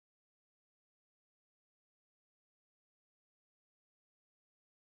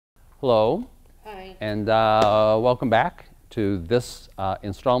Hello. Hi. And welcome back to this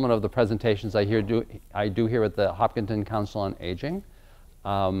installment of the presentations I do here at the Hopkinton Council on Aging,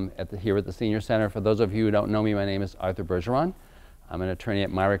 here at the Senior Center. For those of you who don't know me, my name is Arthur Bergeron. I'm an attorney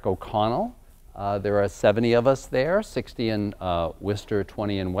at Myrick O'Connell. There are 70 of us there, 60 in Worcester,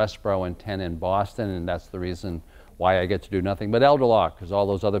 20 in Westboro, and 10 in Boston, and that's the reason why I get to do nothing but elder law, because all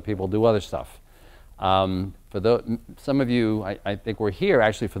those other people do other stuff. Some of you, I think, were here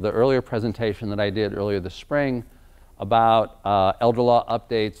actually for the earlier presentation that I did earlier this spring about elder law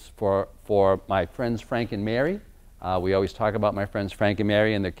updates for my friends Frank and Mary. We always talk about my friends Frank and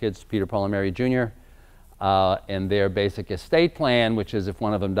Mary and their kids, Peter, Paul, and Mary Jr., and their basic estate plan, which is if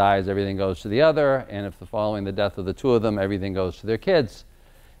one of them dies, everything goes to the other, and if following the death of the two of them, everything goes to their kids.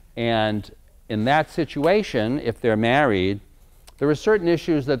 And in that situation, if they're married, there are certain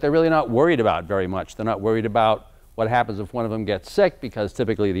issues that they're really not worried about very much. They're not worried about what happens if one of them gets sick, because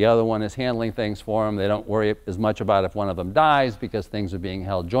typically the other one is handling things for them. They don't worry as much about if one of them dies, because things are being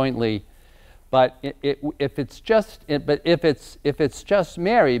held jointly. But if it's just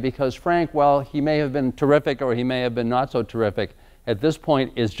Mary, because Frank, well, he may have been terrific or he may have been not so terrific, at this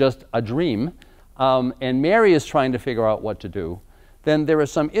point is just a dream, and Mary is trying to figure out what to do, then there are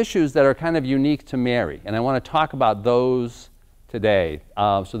some issues that are kind of unique to Mary, and I want to talk about those today.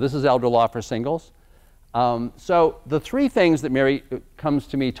 So this is elder law for singles. So the three things that Mary comes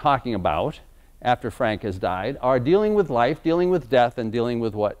to me talking about after Frank has died are dealing with life, dealing with death, and dealing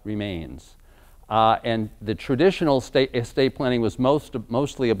with what remains. And the traditional estate planning was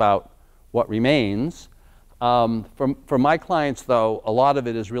mostly about what remains. For my clients, though, a lot of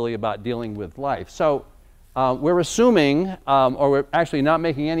it is really about dealing with life. So we're assuming, or we're actually not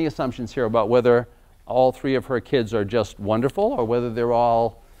making any assumptions here about whether all three of her kids are just wonderful or whether they're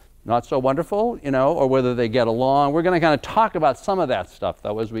all not so wonderful, you know, or whether they get along. We're going to kind of talk about some of that stuff,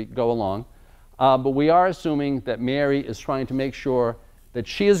 though, as we go along. But we are assuming that Mary is trying to make sure that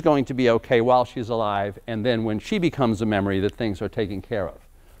she is going to be okay while she's alive, and then when she becomes a memory, that things are taken care of.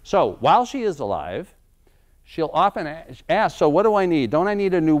 So while she is alive, she'll often ask, so what do I need? Don't I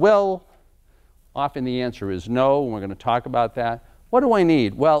need a new will? Often the answer is no, and we're going to talk about that. What do I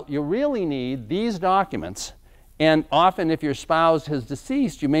need? Well, you really need these documents, and often if your spouse has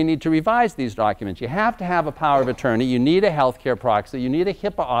deceased, you may need to revise these documents. You have to have a power of attorney. You need a healthcare proxy. You need a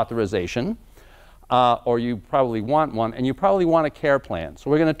HIPAA authorization, or you probably want one, and you probably want a care plan. So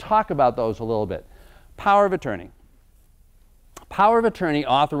we're going to talk about those a little bit. Power of attorney. Power of attorney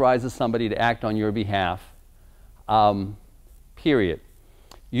authorizes somebody to act on your behalf, period.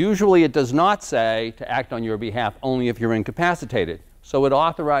 Usually it does not say to act on your behalf only if you're incapacitated. So it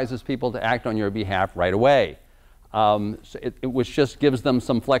authorizes people to act on your behalf right away, which just gives them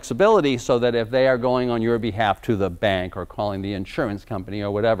some flexibility so that if they are going on your behalf to the bank or calling the insurance company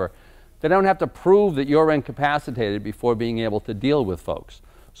or whatever, they don't have to prove that you're incapacitated before being able to deal with folks.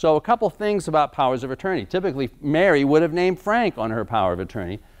 So a couple things about powers of attorney. Typically, Mary would have named Frank on her power of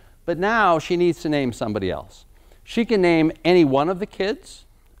attorney, but now she needs to name somebody else. She can name any one of the kids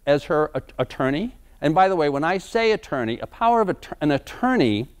as her attorney. And by the way, when I say attorney, a power of an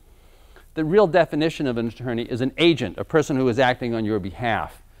attorney, the real definition of an attorney is an agent, a person who is acting on your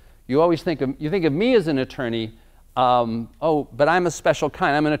behalf. You always think of me as an attorney, oh, but I'm a special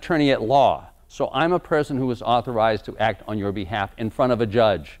kind. I'm an attorney at law. So I'm a person who is authorized to act on your behalf in front of a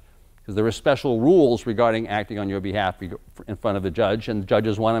judge, because there are special rules regarding acting on your behalf in front of a judge, and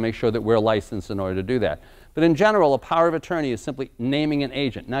judges want to make sure that we're licensed in order to do that. But in general, a power of attorney is simply naming an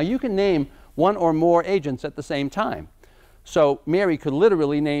agent. Now, you can name one or more agents at the same time. So Mary could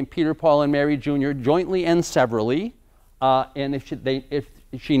literally name Peter, Paul, and Mary Jr. jointly and severally, and if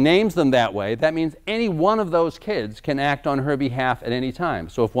she names them that way, that means any one of those kids can act on her behalf at any time.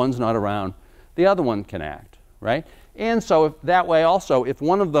 So if one's not around, the other one can act, right? And so that way also, if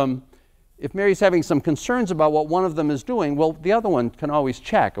Mary's having some concerns about what one of them is doing, well, the other one can always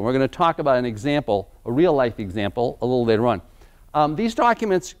check. And we're going to talk about an example, a real-life example, a little later on. These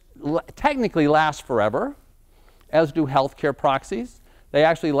documents technically last forever, as do healthcare proxies. They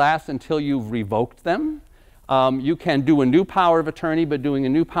actually last until you've revoked them. You can do a new power of attorney, but doing a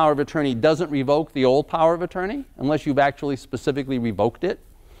new power of attorney doesn't revoke the old power of attorney unless you've actually specifically revoked it.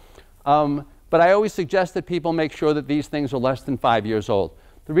 But I always suggest that people make sure that these things are less than 5 years old.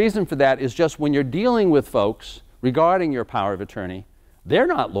 The reason for that is just when you're dealing with folks regarding your power of attorney, they're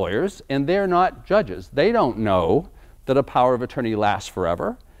not lawyers and they're not judges. They don't know that a power of attorney lasts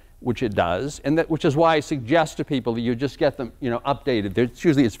forever, which it does, and which is why I suggest to people that you just get them, updated.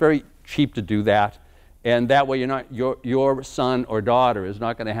 It's very cheap to do that, and that way your son or daughter is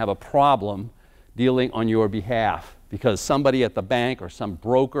not going to have a problem dealing on your behalf because somebody at the bank or some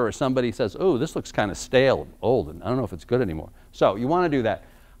broker or somebody says, oh, this looks kind of stale and old, and I don't know if it's good anymore. So you want to do that.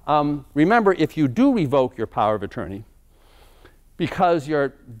 Remember, if you do revoke your power of attorney because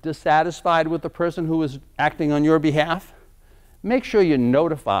you're dissatisfied with the person who is acting on your behalf, make sure you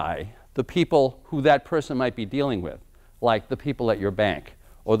notify the people who that person might be dealing with, like the people at your bank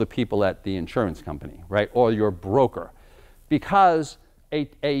or the people at the insurance company, right, or your broker. Because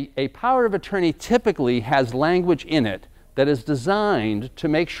a power of attorney typically has language in it that is designed to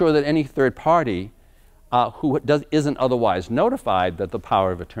make sure that any third party who isn't otherwise notified that the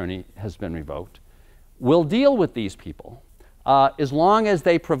power of attorney has been revoked will deal with these people as long as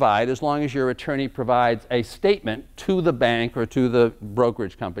your attorney provides a statement to the bank or to the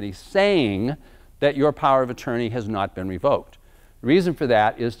brokerage company saying that your power of attorney has not been revoked. The reason for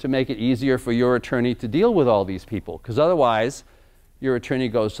that is to make it easier for your attorney to deal with all these people, because otherwise your attorney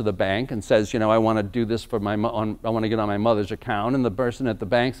goes to the bank and says, you know, I want to do this for I want to get on my mother's account, and the person at the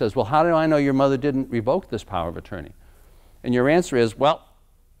bank says, well, how do I know your mother didn't revoke this power of attorney? And your answer is, well,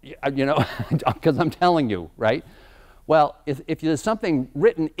 you know, because I'm telling you, right? Well, if there's something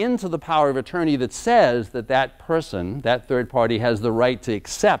written into the power of attorney that says that that person, that third party, has the right to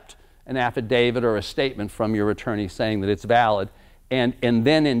accept an affidavit or a statement from your attorney saying that it's valid, and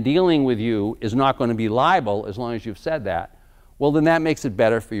then in dealing with you is not going to be liable as long as you've said that, well, then that makes it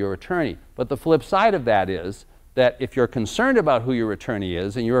better for your attorney. But the flip side of that is that if you're concerned about who your attorney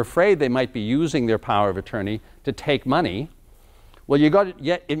is and you're afraid they might be using their power of attorney to take money, well,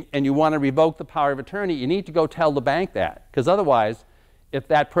 and you want to revoke the power of attorney, you need to go tell the bank that. Because otherwise, if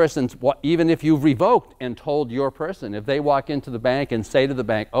that person's, even if you've revoked and told your person, if they walk into the bank and say to the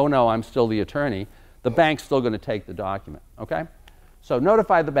bank, oh no, I'm still the attorney, the bank's still going to take the document, okay? So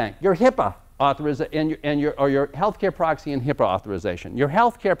notify the bank. Your HIPAA authorization or your healthcare proxy and HIPAA authorization. Your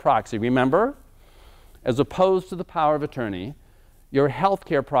healthcare proxy, remember, as opposed to the power of attorney, your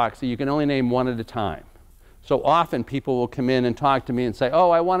healthcare proxy, you can only name one at a time. So often people will come in and talk to me and say, oh,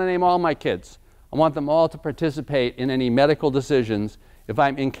 I want to name all my kids. I want them all to participate in any medical decisions if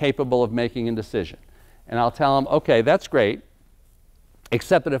I'm incapable of making a decision. And I'll tell them, okay, that's great,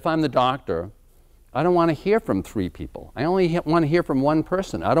 except that if I'm the doctor, I don't want to hear from 3 people. I only want to hear from one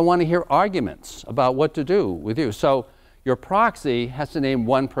person. I don't want to hear arguments about what to do with you. So your proxy has to name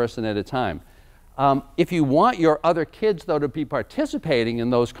one person at a time. If you want your other kids, though, to be participating in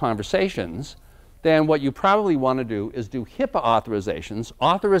those conversations, then what you probably want to do is do HIPAA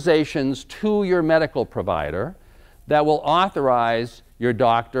authorizations to your medical provider that will authorize your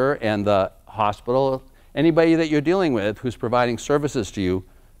doctor and the hospital, anybody that you're dealing with who's providing services to you,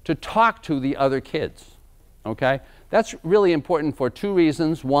 to talk to the other kids, okay? That's really important for 2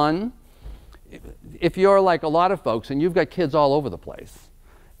 reasons. One, if you're like a lot of folks and you've got kids all over the place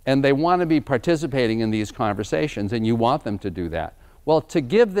and they want to be participating in these conversations and you want them to do that, well,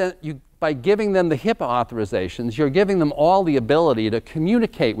 by giving them the HIPAA authorizations, you're giving them all the ability to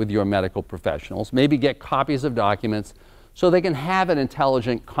communicate with your medical professionals, maybe get copies of documents so they can have an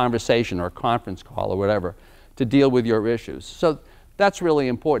intelligent conversation or conference call or whatever to deal with your issues. So that's really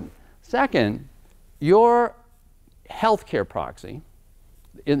important. Second, your healthcare proxy,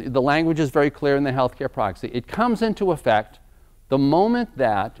 the language is very clear in the healthcare proxy, it comes into effect the moment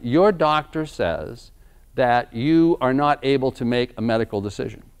that your doctor says that you are not able to make a medical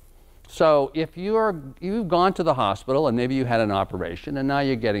decision. So if you've gone to the hospital and maybe you had an operation and now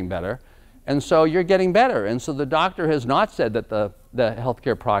you're getting better, and so you're getting better, and so the doctor has not said that the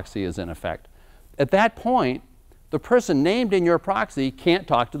healthcare proxy is in effect. At that point, the person named in your proxy can't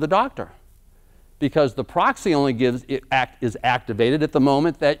talk to the doctor because the proxy only is activated at the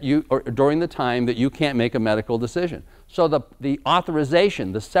moment that or during the time that you can't make a medical decision. So the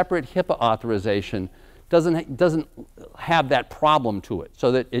authorization, the separate HIPAA authorization, doesn't have that problem to it,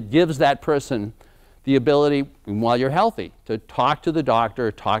 so that it gives that person the ability, while you're healthy, to talk to the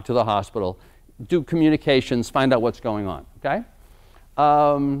doctor, talk to the hospital, do communications, find out what's going on, okay?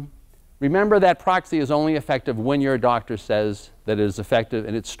 Remember that proxy is only effective when your doctor says that it is effective,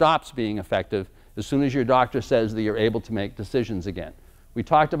 and it stops being effective as soon as your doctor says that you're able to make decisions again. We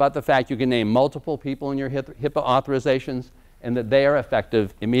talked about the fact you can name multiple people in your HIPAA authorizations and that they are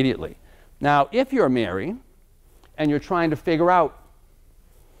effective immediately. Now, if you're Mary and you're trying to figure out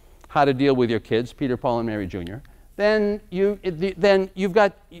how to deal with your kids, Peter, Paul, and Mary Jr., then you've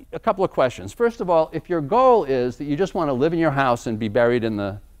got a couple of questions. First of all, if your goal is that you just want to live in your house and be buried in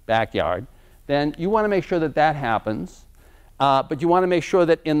the backyard, then you want to make sure that that happens, but you want to make sure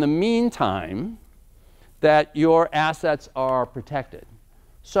that in the meantime that your assets are protected.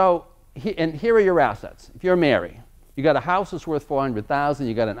 So, and here are your assets. If you're Mary, You got a house that's worth $400,000,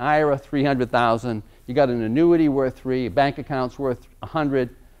 you got an IRA $300,000, you got an annuity worth $3, a bank account's worth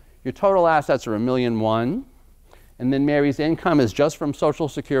 $100. Your total assets are $1.1 million, and then Mary's income is just from Social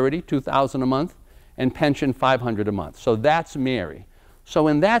Security, $2,000 a month, and pension $500 a month. So that's Mary. So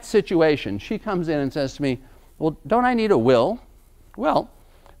in that situation, she comes in and says to me, well, don't I need a will? Well,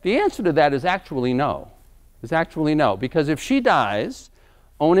 the answer to that is actually no. Is actually no, because if she dies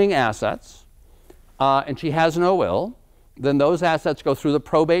owning assets and she has no will, then those assets go through the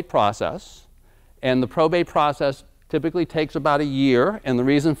probate process, and the probate process typically takes about a year, and the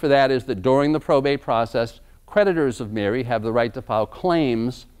reason for that is that during the probate process, creditors of Mary have the right to file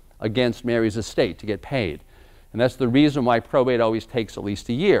claims against Mary's estate to get paid. And that's the reason why probate always takes at least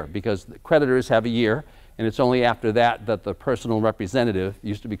a year, because the creditors have a year, and it's only after that that the personal representative,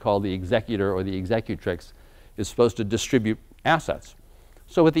 used to be called the executor or the executrix, is supposed to distribute assets.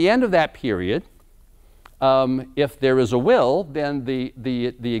 So at the end of that period, if there is a will, then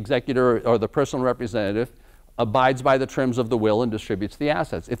the executor or the personal representative abides by the terms of the will and distributes the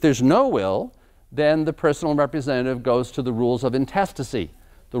assets. If there's no will, then the personal representative goes to the rules of intestacy,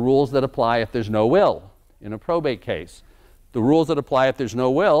 the rules that apply if there's no will in a probate case. The rules that apply if there's no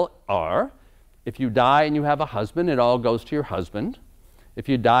will are, if you die and you have a husband, it all goes to your husband. If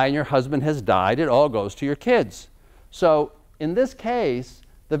you die and your husband has died, it all goes to your kids. So in this case,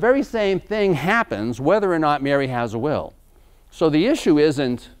 the very same thing happens whether or not Mary has a will. So the issue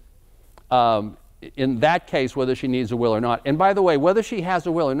isn't, in that case, whether she needs a will or not. And by the way, whether she has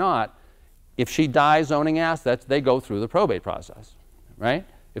a will or not, if she dies owning assets, they go through the probate process, right?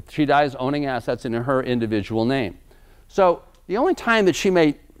 If she dies owning assets in her individual name. So the only time that she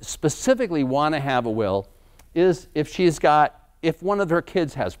may specifically want to have a will is if one of her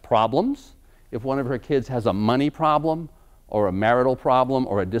kids has problems, if one of her kids has a money problem or a marital problem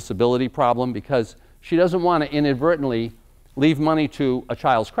or a disability problem, because she doesn't want to inadvertently leave money to a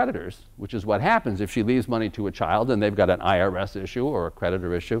child's creditors, which is what happens if she leaves money to a child and they've got an IRS issue or a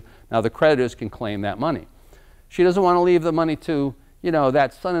creditor issue. Now the creditors can claim that money. She doesn't want to leave the money to, you know,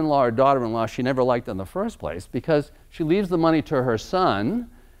 that son-in-law or daughter-in-law she never liked in the first place, because she leaves the money to her son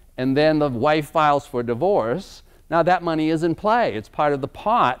and then the wife files for divorce. Now that money is in play. It's part of the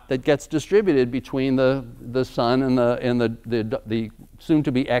pot that gets distributed between the son and the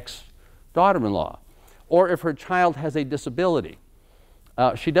soon-to-be ex-daughter-in-law. Or if her child has a disability,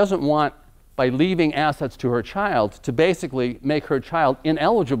 she doesn't want, by leaving assets to her child, to basically make her child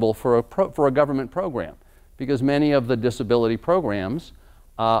ineligible for a government program, because many of the disability programs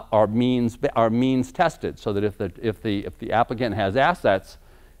are means tested, so that if the applicant has assets,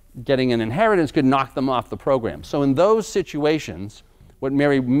 getting an inheritance could knock them off the program. So in those situations, what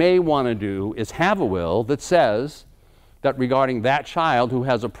Mary may want to do is have a will that says that regarding that child who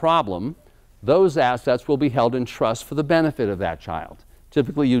has a problem, those assets will be held in trust for the benefit of that child.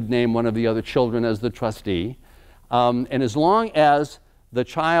 Typically, you'd name one of the other children as the trustee. And as long as the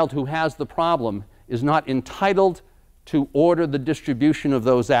child who has the problem is not entitled to order the distribution of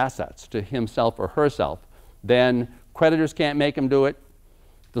those assets to himself or herself, then creditors can't make him do it,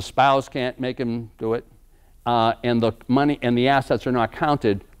 the spouse can't make him do it, and the money and the assets are not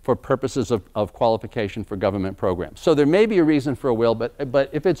counted for purposes of qualification for government programs. So there may be a reason for a will, but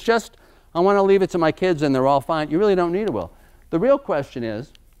if it's just, I want to leave it to my kids and they're all fine, you really don't need a will. The real question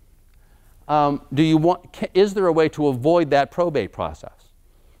is, is there a way to avoid that probate process?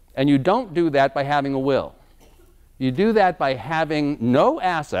 And you don't do that by having a will. You do that by having no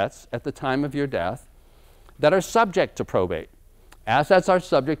assets at the time of your death that are subject to probate. Assets are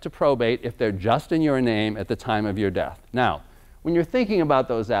subject to probate if they're just in your name at the time of your death. Now, when you're thinking about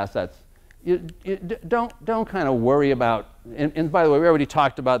those assets, you don't kind of worry about, and by the way, we already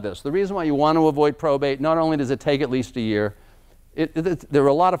talked about this. The reason why you want to avoid probate, not only does it take at least a year, there are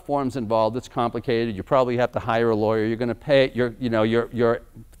a lot of forms involved. It's complicated. You probably have to hire a lawyer. You're going to pay, your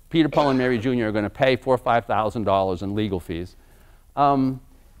Peter, Paul, and Mary Jr. are going to pay $4,000 or $5,000 in legal fees.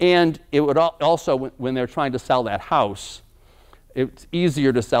 And it would also, when they're trying to sell that house, it's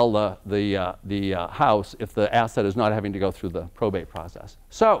easier to sell the house if the asset is not having to go through the probate process.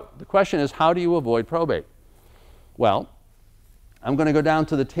 So the question is, how do you avoid probate? Well, I'm going to go down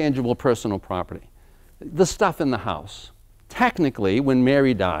to the tangible personal property, the stuff in the house. Technically, when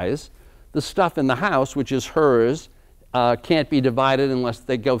Mary dies, the stuff in the house, which is hers, can't be divided unless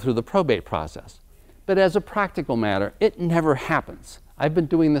they go through the probate process. But as a practical matter, it never happens. I've been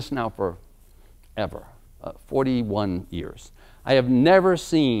doing this now for ever, 41 years. I have never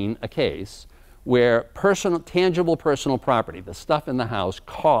seen a case where tangible personal property, the stuff in the house,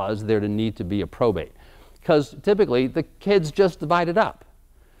 caused there to need to be a probate. Because typically, the kids just divide it up.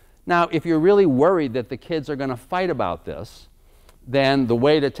 Now, if you're really worried that the kids are going to fight about this, then the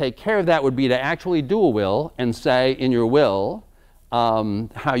way to take care of that would be to actually do a will and say in your will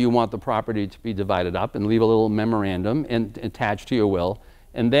how you want the property to be divided up, and leave a little memorandum attached to your will.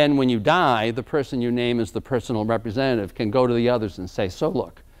 And then when you die, the person you name as the personal representative can go to the others and say, so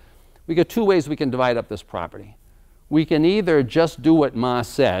look, we got two ways we can divide up this property. We can either just do what Ma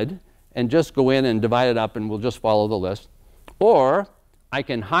said and just go in and divide it up and we'll just follow the list, or I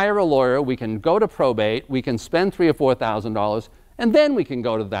can hire a lawyer, we can go to probate, we can spend $3,000 or $4,000, and then we can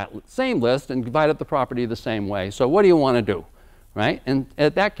go to that same list and divide up the property the same way. So what do you want to do, right? And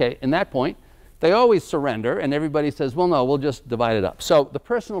at that case, in that point, they always surrender, and everybody says, well, no, we'll just divide it up. So the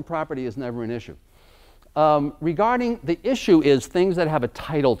personal property is never an issue. Regarding the issue is things that have a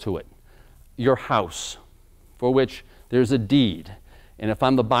title to it. Your house, for which there's a deed. And if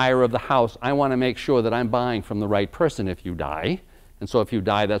I'm the buyer of the house, I want to make sure that I'm buying from the right person if you die. And so if you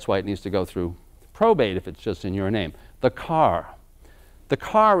die, that's why it needs to go through probate if it's just in your name. The car. The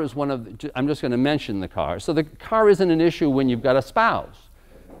car is one of the, I'm just going to mention the car. So the car isn't an issue when you've got a spouse.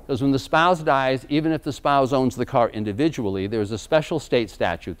 Because when the spouse dies, even if the spouse owns the car individually, there's a special state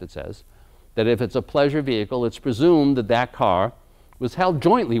statute that says that if it's a pleasure vehicle, it's presumed that that car was held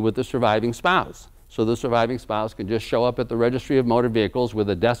jointly with the surviving spouse. So the surviving spouse can just show up at the Registry of Motor Vehicles with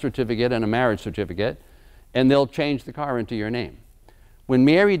a death certificate and a marriage certificate, and they'll change the car into your name. When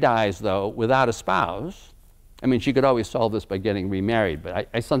Mary dies, though, without a spouse, I mean, she could always solve this by getting remarried, but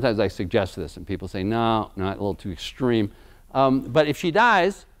sometimes I suggest this, and people say, no, not a little too extreme. But if she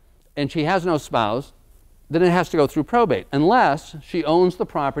dies and she has no spouse, then it has to go through probate, unless she owns the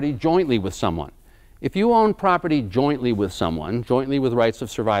property jointly with someone. If you own property jointly with someone, jointly with rights of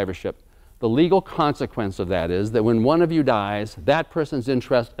survivorship, the legal consequence of that is that when one of you dies, that person's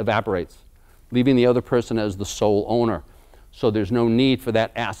interest evaporates, leaving the other person as the sole owner. So there's no need for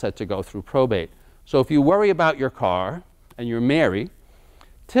that asset to go through probate. So if you worry about your car and you're Mary,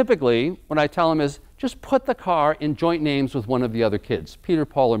 typically what I tell them is just put the car in joint names with one of the other kids, Peter,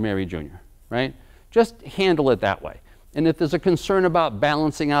 Paul, or Mary Jr., right? Just handle it that way. And if there's a concern about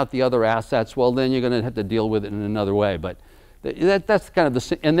balancing out the other assets, well, then you're going to have to deal with it in another way. But that's kind of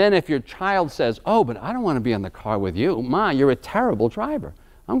the, and then if your child says, oh, but I don't want to be in the car with you. Ma, you're a terrible driver.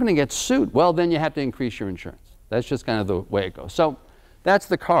 I'm going to get sued. Well, then you have to increase your insurance. That's just kind of the way it goes. So that's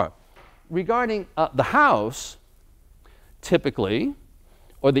the car. Regarding the house, typically,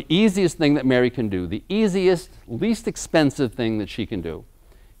 or the easiest thing that Mary can do, the easiest, least expensive thing that she can do,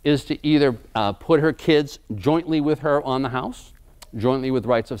 is to either put her kids jointly with her on the house, jointly with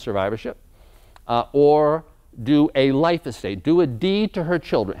rights of survivorship, or do a life estate, do a deed to her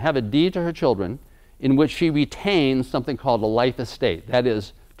children, have a deed to her children in which she retains something called a life estate. That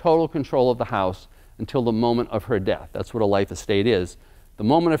is total control of the house until the moment of her death. That's what a life estate is. The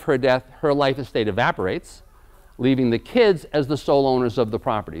moment of her death, her life estate evaporates, leaving the kids as the sole owners of the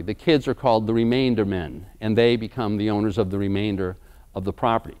property. The kids are called the remainder men, and they become the owners of the remainder of the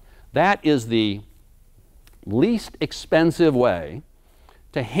property. That is the least expensive way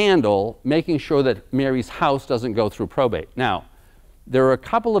to handle making sure that Mary's house doesn't go through probate. Now, there are a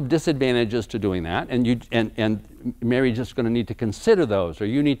couple of disadvantages to doing that, and Mary's just going to need to consider those, or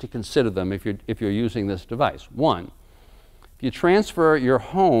you need to consider them if you're using this device. One, if you transfer your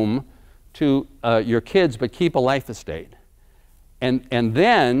home to your kids but keep a life estate, and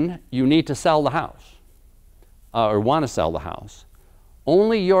then you need to sell the house, or want to sell the house,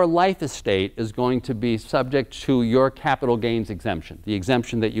 only your life estate is going to be subject to your capital gains exemption, the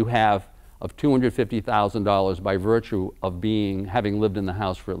exemption that you have of $250,000 by virtue of having lived in the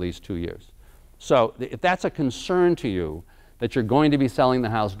house for at least 2 years. So if that's a concern to you, that you're going to be selling the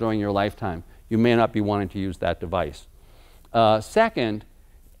house during your lifetime, you may not be wanting to use that device. Second,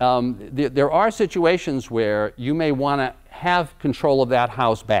 there are situations where you may want to have control of that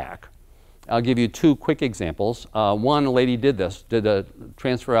house back. I'll give you two quick examples. One, a lady did a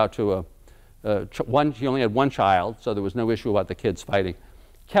transfer out to she only had one child, so there was no issue about the kids fighting,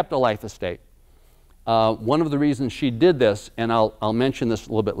 kept a life estate. One of the reasons she did this, and I'll mention this a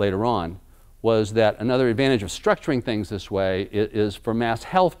little bit later on, was that another advantage of structuring things this way is for mass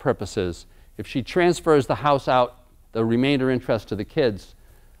health purposes. If she transfers the house out, the remainder interest to the kids,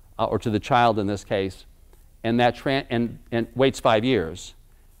 or to the child in this case, and waits 5 years,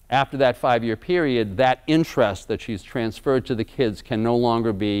 after that 5-year period, that interest that she's transferred to the kids can no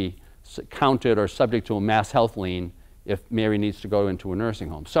longer be counted or subject to a mass health lien if Mary needs to go into a nursing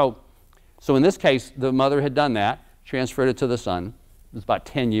home. So in this case, the mother had done that, transferred it to the son. It was about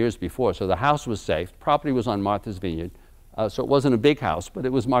 10 years before, so the house was safe. Property was on Martha's Vineyard, so it wasn't a big house, but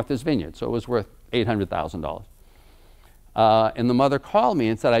it was Martha's Vineyard, so it was worth $800,000. And the mother called me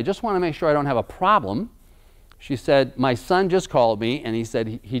and said, I just want to make sure I don't have a problem. She said, my son just called me and he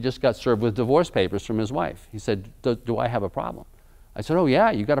said he just got served with divorce papers from his wife. He said, do I have a problem? I said, oh yeah,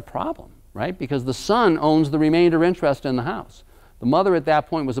 you got a problem, right? Because the son owns the remainder interest in the house. The mother at that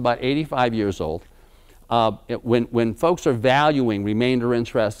point was about 85 years old. When folks are valuing remainder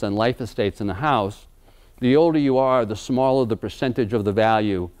interests and life estates in the house, the older you are, the smaller the percentage of the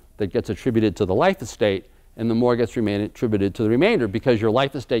value that gets attributed to the life estate, and the more gets attributed to the remainder, because your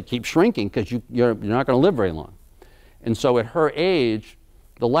life estate keeps shrinking because you're not going to live very long. And so at her age,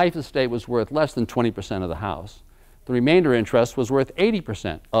 the life estate was worth less than 20% of the house. The remainder interest was worth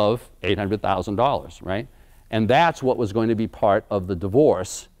 80% of $800,000, right? And that's what was going to be part of the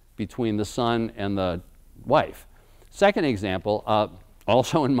divorce between the son and the wife. Second example,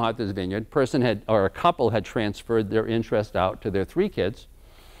 also in Martha's Vineyard, a couple had transferred their interest out to their 3 kids,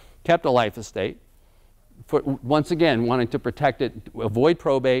 kept a life estate, once again wanting to protect it, avoid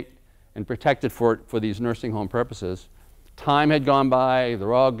probate, and protect it for these nursing home purposes. Time had gone by,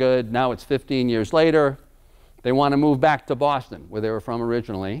 they're all good, now it's 15 years later. They want to move back to Boston, where they were from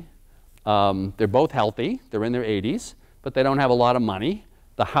originally. They're both healthy, they're in their 80s, but they don't have a lot of money.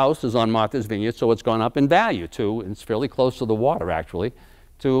 The house is on Martha's Vineyard, so it's gone up in value too. It's fairly close to the water, actually,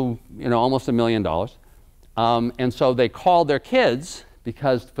 to almost $1 million. And so they called their kids,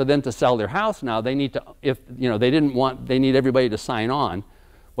 because for them to sell their house now, they need to, they need everybody to sign on.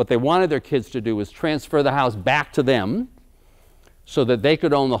 What they wanted their kids to do was transfer the house back to them so that they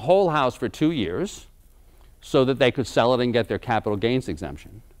could own the whole house for 2 years, so that they could sell it and get their capital gains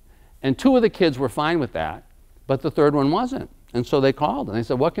exemption. And 2 of the kids were fine with that, but the 3rd one wasn't. And so they called and they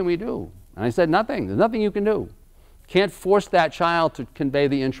said, what can we do? And I said, nothing. There's nothing you can do. Can't force that child to convey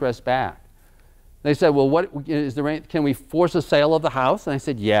the interest back. They said, well, can we force a sale of the house? And I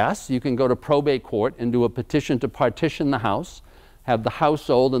said, yes. You can go to probate court and do a petition to partition the house, have the house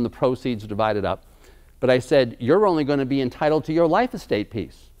sold and the proceeds divided up. But I said, you're only going to be entitled to your life estate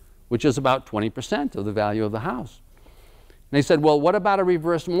piece, which is about 20% of the value of the house. And they said, well, what about a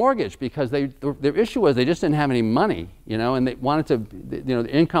reverse mortgage? Because their issue was they just didn't have any money, and they wanted to, the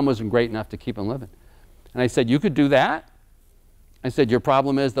income wasn't great enough to keep them living. And I said, you could do that? I said, your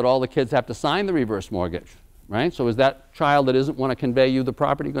problem is that all the kids have to sign the reverse mortgage, right? So is that child that doesn't want to convey you the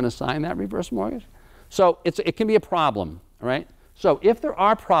property going to sign that reverse mortgage? So it can be a problem, right? So if there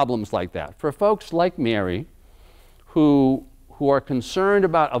are problems like that, for folks like Mary, who are concerned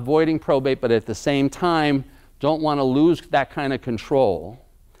about avoiding probate, but at the same time don't want to lose that kind of control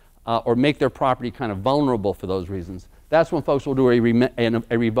or make their property kind of vulnerable for those reasons, that's when folks will do a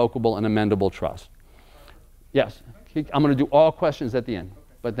revocable and amendable trust. Yes, I'm going to do all questions at the end,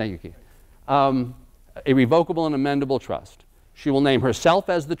 but thank you, Keith. A revocable and amendable trust. She will name herself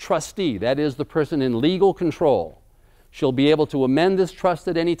as the trustee, that is the person in legal control. She'll be able to amend this trust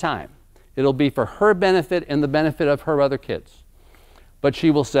at any time. It'll be for her benefit and the benefit of her other kids. But she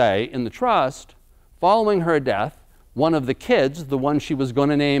will say in the trust, following her death, one of the kids, the one she was going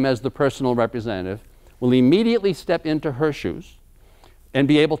to name as the personal representative, will immediately step into her shoes and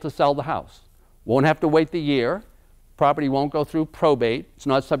be able to sell the house. Won't have to wait the year. Property won't go through probate. It's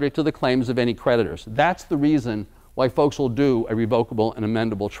not subject to the claims of any creditors. That's the reason why folks will do a revocable and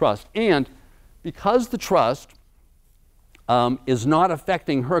amendable trust. And because the trust is not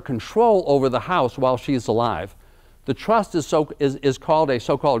affecting her control over the house while she's alive, the trust is called a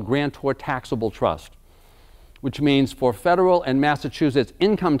so-called grantor taxable trust, which means for federal and Massachusetts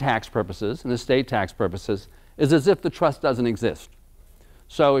income tax purposes and estate tax purposes, is as if the trust doesn't exist.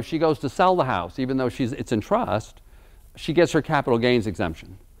 So if she goes to sell the house, even though it's in trust, she gets her capital gains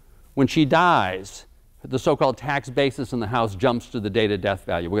exemption. When she dies, the so-called tax basis in the house jumps to the date of death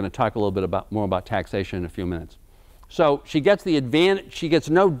value. We're going to talk a little bit more about taxation in a few minutes. So she gets the advantage, she gets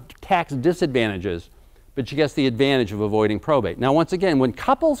no tax disadvantages, but she gets the advantage of avoiding probate. Now, once again, when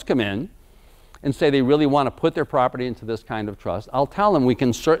couples come in and say they really want to put their property into this kind of trust, I'll tell them we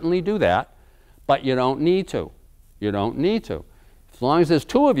can certainly do that, but you don't need to. You don't need to. As long as there's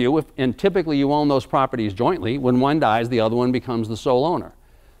 2 of you, and typically you own those properties jointly, when one dies, the other one becomes the sole owner.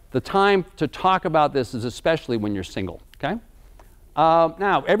 The time to talk about this is especially when you're single, okay?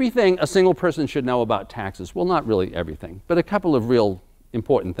 Now, everything a single person should know about taxes, well, not really everything, but a couple of real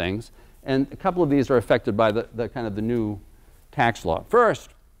important things, and a couple of these are affected by the kind of the new tax law. First,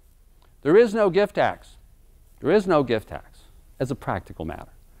 there is no gift tax. There is no gift tax as a practical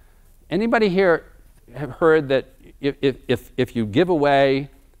matter. Anybody here have heard that if you give away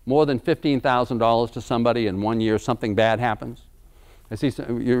more than $15,000 to somebody in 1 year, something bad happens? I see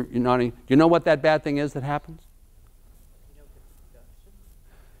you're nodding. Do you know what that bad thing is that happens?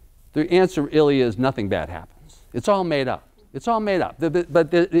 The answer really is nothing bad happens. It's all made up. It's all made up.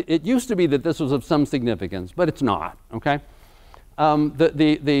 But it used to be that this was of some significance, but it's not, okay?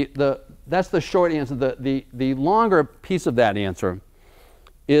 That's the short answer. The longer piece of that answer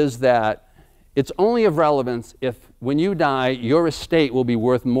is that it's only of relevance if, when you die, your estate will be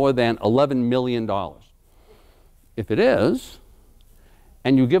worth more than $11 million. If it is,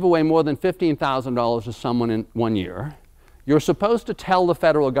 and you give away more than $15,000 to someone in 1 year, you're supposed to tell the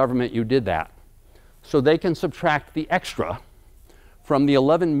federal government you did that, so they can subtract the extra from the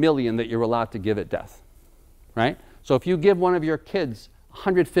 $11 million that you're allowed to give at death, right? So if you give one of your kids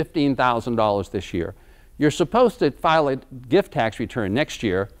 $115,000 this year, you're supposed to file a gift tax return next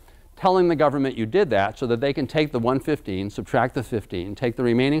year telling the government you did that so that they can take the 115, subtract the 15, take the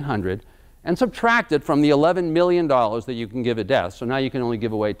remaining 100, and subtract it from the $11 million that you can give at death. So now you can only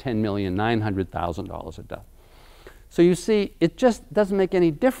give away $10,900,000 at death. So you see, it just doesn't make any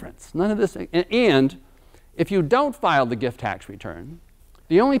difference. None of this. And if you don't file the gift tax return,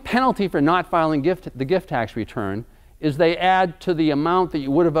 the only penalty for not filing the gift tax return is they add to the amount that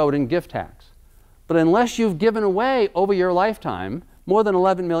you would have owed in gift tax. But unless you've given away over your lifetime more than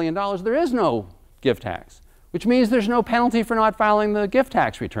 $11 million, there is no gift tax, which means there's no penalty for not filing the gift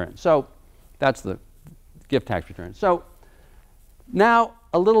tax return. So that's the gift tax return. So now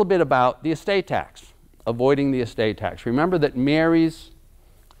a little bit about the estate tax. Avoiding the estate tax. Remember that Mary's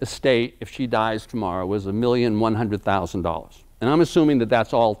estate, if she dies tomorrow, was $1,100,000. And I'm assuming that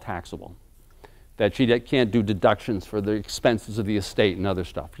that's all taxable, that she can't do deductions for the expenses of the estate and other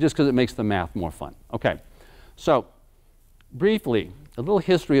stuff, just because it makes the math more fun. Okay, so briefly, a little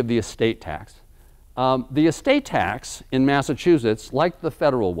history of the estate tax. The estate tax in Massachusetts, like the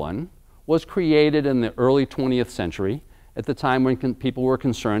federal one, was created in the early 20th century, at the time when people were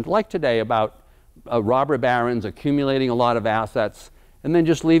concerned, like today, about robber barons accumulating a lot of assets and then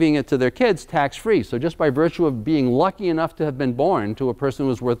just leaving it to their kids tax-free. So just by virtue of being lucky enough to have been born to a person who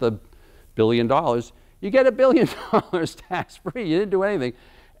was worth $1 billion, you get $1 billion tax-free. You didn't do anything.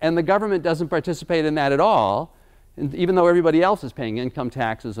 And the government doesn't participate in that at all, even though everybody else is paying income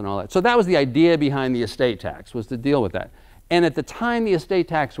taxes and all that. So that was the idea behind the estate tax, was to deal with that. And at the time the estate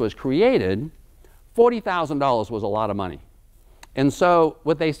tax was created, $40,000 was a lot of money. And so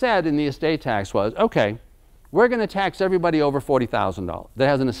what they said in the estate tax was, okay, we're going to tax everybody over $40,000 that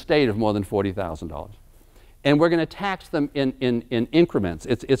has an estate of more than $40,000. And we're going to tax them in increments.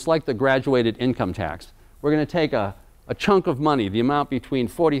 It's like the graduated income tax. We're going to take a chunk of money, the amount between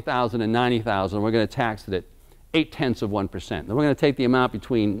 $40,000 and $90,000, we're going to tax it at 0.8%. Then we're going to take the amount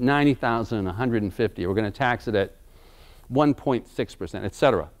between $90,000 and $150,000. We're going to tax it at 1.6%, et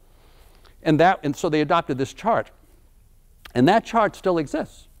cetera. And so they adopted this chart. And that chart still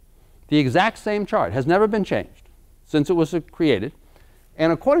exists. The exact same chart has never been changed since it was created.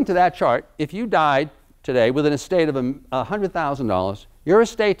 And according to that chart, if you died today with an estate of $100,000, your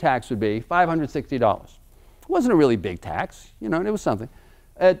estate tax would be $560. It wasn't a really big tax, you know, and it was something.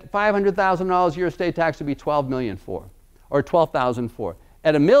 At $500,000, your estate tax would be $12,004,000 or $12,004.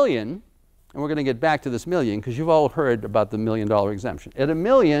 At $1 million, and we're going to get back to this million because you've all heard about the $1 million exemption. At $1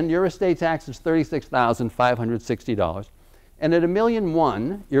 million, your estate tax is $36,560. And at $1.1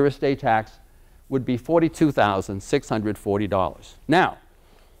 million, your estate tax would be $42,640. Now,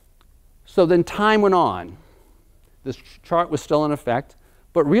 so then time went on. This chart was still in effect,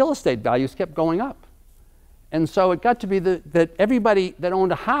 but real estate values kept going up. And so it got to be that everybody that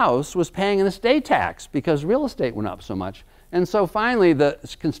owned a house was paying an estate tax because real estate went up so much. And so finally, the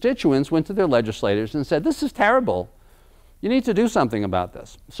constituents went to their legislators and said, this is terrible. You need to do something about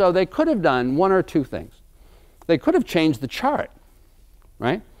this. So they could have done one or two things. They could have changed the chart,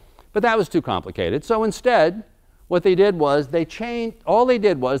 right? But that was too complicated. So instead, what they did was they changed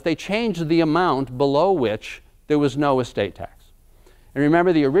the amount below which there was no estate tax. And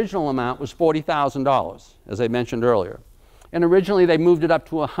remember, the original amount was $40,000, as I mentioned earlier. And originally, they moved it up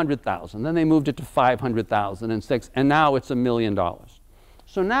to $100,000. Then they moved it to $500,000 and now it's $1 million.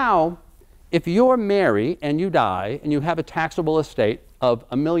 So now, if you're Mary and you die and you have a taxable estate of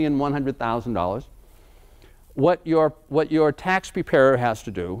 $1,100,000, what your tax preparer has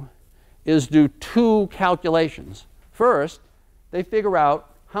to do is do two calculations. First, they figure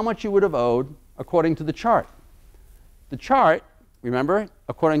out how much you would have owed according to the chart. The chart, remember,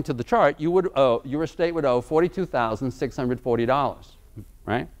 according to the chart, your estate would owe $42,640,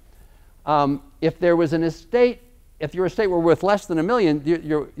 right? If there was an estate, if your estate were worth less than $1 million,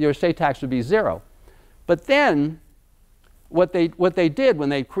 your estate tax would be 0. But then, what they did when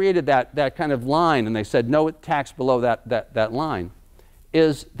they created that kind of line and they said no tax below that line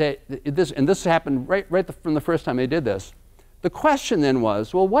is this happened right from the first time they did this. The question then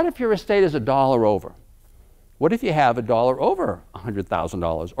was, well, what if your estate is $1 over? What if you have a dollar over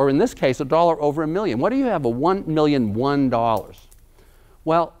 $100,000? Or in this case, a dollar over $1 million? What do you have a $1,001,001?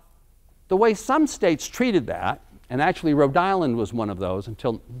 Well, the way some states treated that, and actually Rhode Island was one of those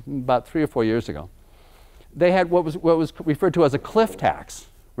until about 3 or 4 years ago, they had what was referred to as a cliff tax,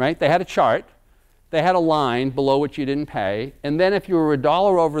 right? They had a chart, they had a line below which you didn't pay, and then if you were a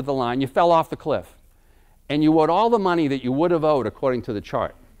dollar over the line, you fell off the cliff. And you owed all the money that you would have owed according to the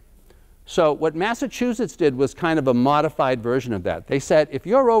chart. So what Massachusetts did was kind of a modified version of that. They said, if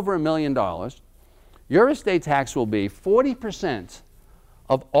you're over $1 million, your estate tax will be 40%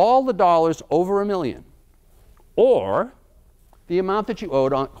 of all the dollars over $1 million, or the amount that you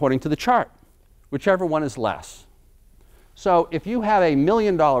owed according to the chart, whichever one is less. So if you have a $1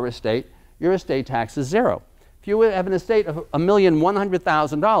 million estate, your estate tax is 0. If you have an estate of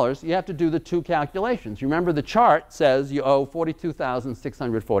 $1,100,000, you have to do the 2 calculations. Remember, the chart says you owe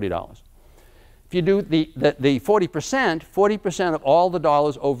 $42,640. If you do the 40% of all the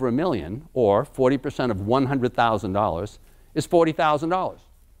dollars over $1 million, or 40% of $100,000, is $40,000.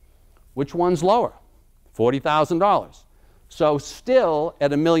 Which one's lower? $40,000. So still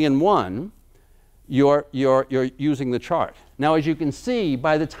at $1.1 million, you're using the chart. Now, as you can see,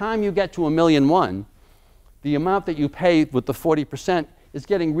 by the time you get to $1.1 million, the amount that you pay with the 40% is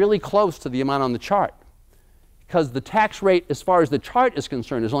getting really close to the amount on the chart. Because the tax rate, as far as the chart is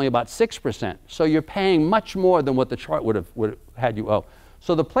concerned, is only about 6%. So you're paying much more than what the chart would have had you owe.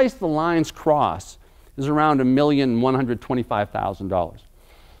 So the place the lines cross is around $1,125,000.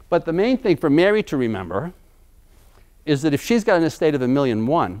 But the main thing for Mary to remember is that if she's got an estate of $1.1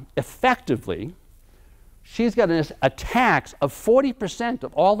 million, effectively, she's got a tax of 40%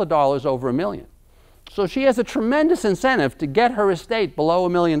 of all the dollars over $1 million. So she has a tremendous incentive to get her estate below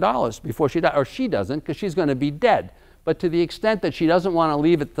 $1 million before she dies, or she doesn't, because she's going to be dead. But to the extent that she doesn't want to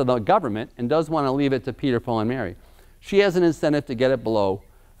leave it to the government and does want to leave it to Peter, Paul, and Mary, she has an incentive to get it below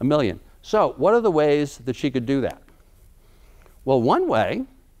 $1 million. So what are the ways that she could do that? Well, one way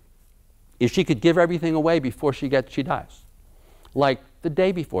is she could give everything away before she dies, like the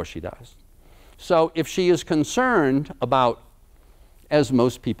day before she dies. So if she is concerned about, as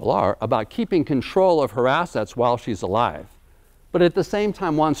most people are, about keeping control of her assets while she's alive, but at the same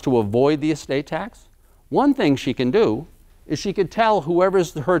time wants to avoid the estate tax, one thing she can do is she could tell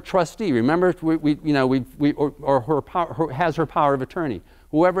whoever's her trustee, remember, has her power of attorney,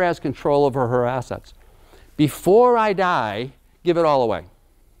 whoever has control over her assets, before I die, give it all away.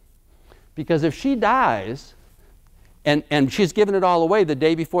 Because if she dies and she's given it all away the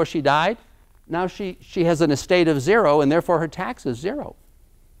day before she died, now she has an estate of 0, and therefore her tax is 0.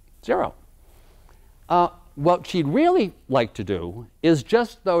 0. What she'd really like to do is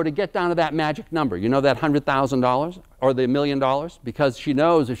just, though, to get down to that magic number, you know, that $100,000 or the $1 million, because she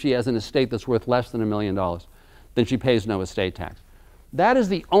knows if she has an estate that's worth less than $1 million, then she pays no estate tax. That is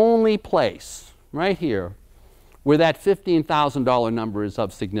the only place, right here, where that $15,000 number is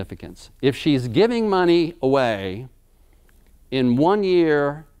of significance. If she's giving money away in 1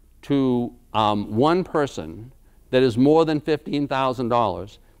 year to one person that is more than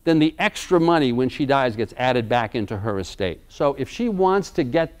 $15,000, then the extra money when she dies gets added back into her estate. So if she wants to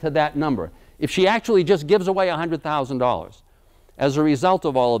get to that number, if she actually just gives away $100,000, as a result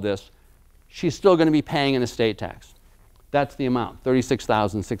of all of this, she's still going to be paying an estate tax. That's the amount,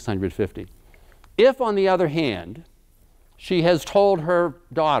 $36,650. If, on the other hand, she has told her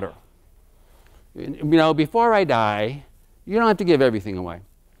daughter, you know, before I die, you don't have to give everything away,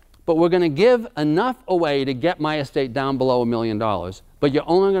 but we're going to give enough away to get my estate down below $1 million, but you're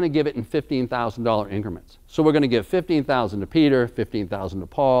only going to give it in $15,000 increments. So we're going to give $15,000 to Peter, $15,000 to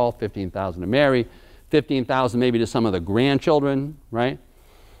Paul, $15,000 to Mary, $15,000 maybe to some of the grandchildren, right?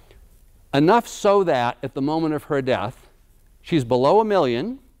 Enough so that at the moment of her death, she's below $1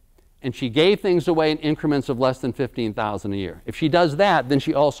 million, and she gave things away in increments of less than $15,000 a year. If she does that, then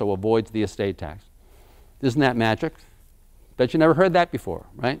she also avoids the estate tax. Isn't that magic? Bet you never heard that before,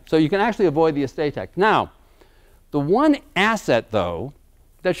 right? So you can actually avoid the estate tax. Now, the one asset, though,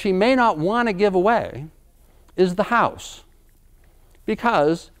 that she may not want to give away is the house,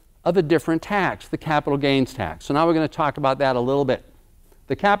 because of a different tax, the capital gains tax. So now we're going to talk about that a little bit.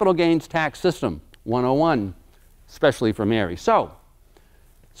 The capital gains tax system, 101, especially for Mary. So,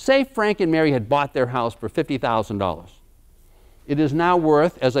 say Frank and Mary had bought their house for $50,000. It is now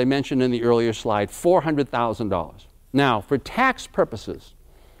worth, as I mentioned in the earlier slide, $400,000. Now, for tax purposes,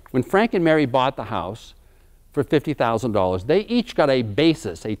 when Frank and Mary bought the house for $50,000, they each got a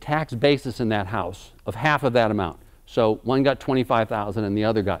basis, a tax basis in that house of half of that amount. So one got $25,000 and the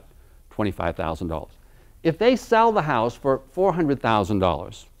other got $25,000. If they sell the house for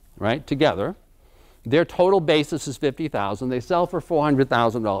 $400,000, right, together, Their total basis is $50,000. They sell for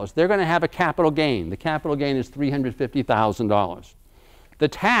 $400,000. They're going to have a capital gain. The capital gain is $350,000. The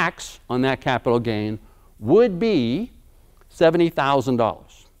tax on that capital gain would be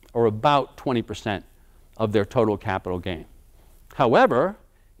 $70,000, or about 20% of their total capital gain. However,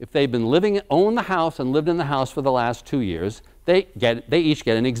 if they've been owned the house and lived in the house for the last 2 years, they each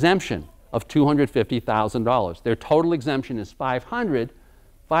get an exemption of $250,000. Their total exemption is $500,000.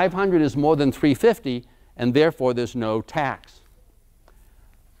 $500,000 is more than $350,000, and therefore there's no tax.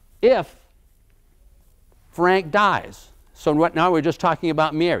 If Frank dies, so now we're just talking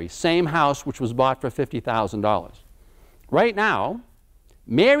about Mary, same house which was bought for $50,000. Right now,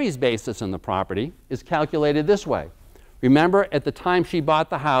 Mary's basis in the property is calculated this way. Remember, at the time she bought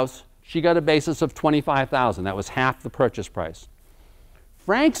the house, she got a basis of $25,000. That was half the purchase price.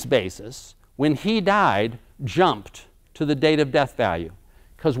 Frank's basis, when he died, jumped to the date of death value.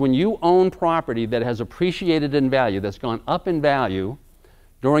 Because when you own property that has appreciated in value, that's gone up in value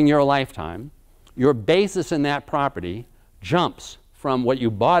during your lifetime, your basis in that property jumps from what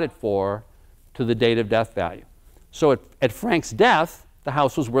you bought it for to the date of death value. So at Frank's death, the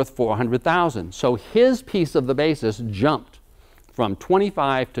house was worth $400,000. So his piece of the basis jumped from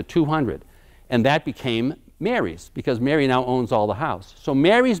 $25,000 to $200,000. And that became Mary's, because Mary now owns all the house. So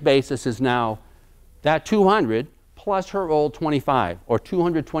Mary's basis is now that $200,000 plus her old $25,000, or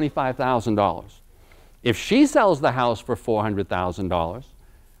 $225,000. If she sells the house for $400,000,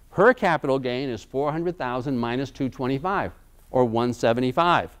 her capital gain is $400,000 minus $225,000, or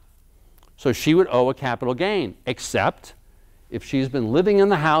 $175,000. So she would owe a capital gain, except if she's been living in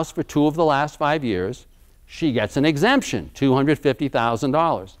the house for 2 of the last 5 years, she gets an exemption,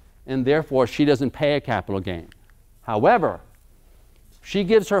 $250,000, and therefore she doesn't pay a capital gain. However, she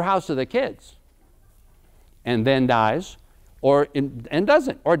gives her house to the kids and then dies, or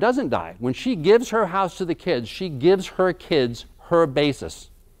doesn't die. When she gives her house to the kids, she gives her kids her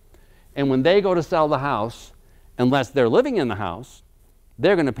basis. And when they go to sell the house, unless they're living in the house,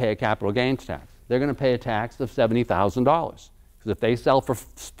 they're going to pay a capital gains tax. They're going to pay a tax of $70,000. Because if they sell for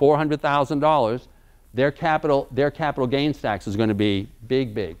 $400,000, their capital gains tax is going to be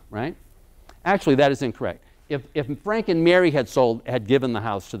big, right? Actually, that is incorrect. If Frank and Mary had given the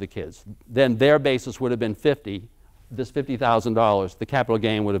house to the kids, then their basis would have been this $50,000, the capital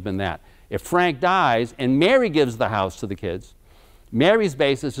gain would have been that. If Frank dies and Mary gives the house to the kids, Mary's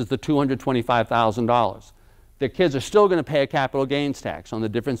basis is the $225,000. The kids are still going to pay a capital gains tax on the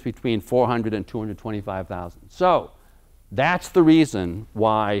difference between $400,000 and $225,000. So that's the reason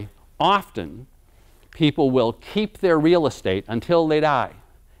why often people will keep their real estate until they die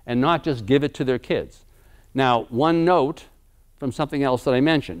and not just give it to their kids. Now, one note from something else that I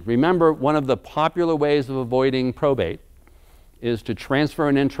mentioned. Remember, one of the popular ways of avoiding probate is to transfer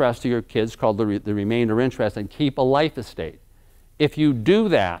an interest to your kids called the remainder interest and keep a life estate. If you do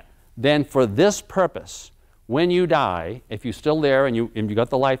that, then for this purpose, when you die, if you're still there and you got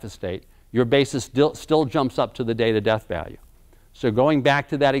the life estate, your basis still jumps up to the date of death value. So going back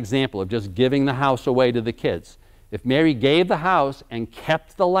to that example of just giving the house away to the kids, if Mary gave the house and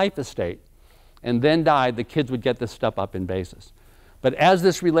kept the life estate and then died, the kids would get this step up in basis. But as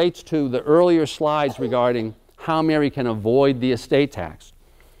this relates to the earlier slides regarding how Mary can avoid the estate tax,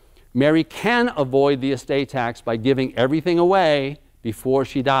 Mary can avoid the estate tax by giving everything away before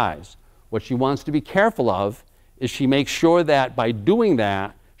she dies. What she wants to be careful of is she makes sure that by doing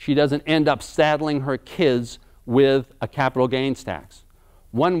that, she doesn't end up saddling her kids with a capital gains tax.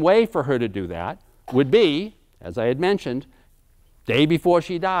 One way for her to do that would be, as I had mentioned, day before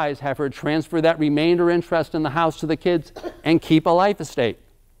she dies, have her transfer that remainder interest in the house to the kids and keep a life estate.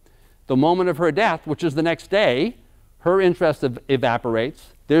 The moment of her death, which is the next day, her interest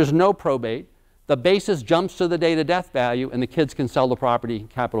evaporates. There's no probate. The basis jumps to the date of death value, and the kids can sell the property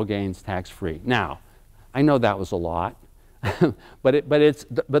capital gains tax-free. Now, I know that was a lot, but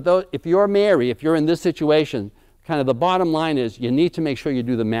if you're Mary, if you're in this situation, kind of the bottom line is you need to make sure you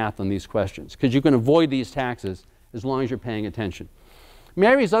do the math on these questions, because you can avoid these taxes as long as you're paying attention.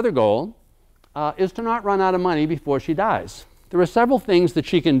 Mary's other goal is to not run out of money before she dies. There are several things that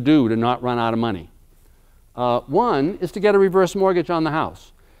she can do to not run out of money. One is to get a reverse mortgage on the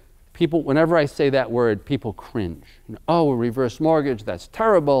house. People, whenever I say that word, people cringe. Oh, a reverse mortgage, that's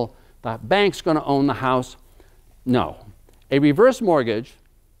terrible. The bank's going to own the house. No. A reverse mortgage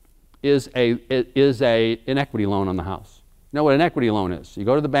is an equity loan on the house. You know what an equity loan is? You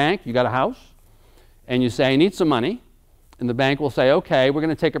go to the bank, you got a house, and you say, I need some money. And the bank will say, okay, we're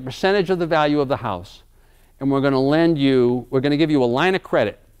going to take a percentage of the value of the house, and we're going to give you a line of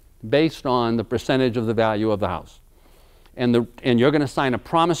credit based on the percentage of the value of the house. And you're going to sign a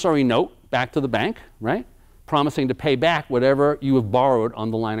promissory note back to the bank, right? Promising to pay back whatever you have borrowed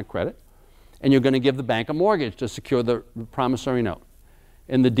on the line of credit. And you're going to give the bank a mortgage to secure the promissory note.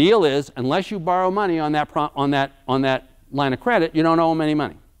 And the deal is, unless you borrow money on that line of credit, you don't owe them any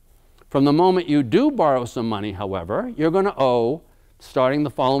money. From the moment you do borrow some money, however, you're going to owe, starting the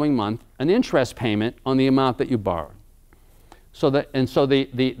following month, an interest payment on the amount that you borrowed. So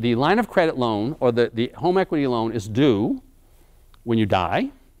the line of credit loan, or the home equity loan, is due when you die,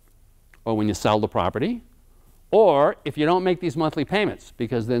 or when you sell the property, or if you don't make these monthly payments,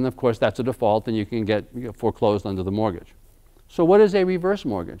 because then, of course, that's a default and you can get foreclosed under the mortgage. So what is a reverse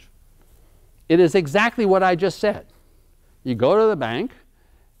mortgage? It is exactly what I just said. You go to the bank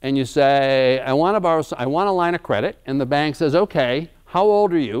and you say, I want a line of credit, and the bank says, okay, how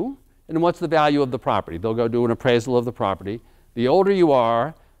old are you, and what's the value of the property? They'll go do an appraisal of the property. The older you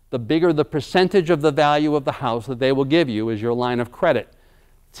are, the bigger the percentage of the value of the house that they will give you as your line of credit.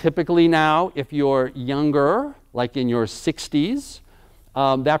 Typically now, if you're younger, like in your 60s,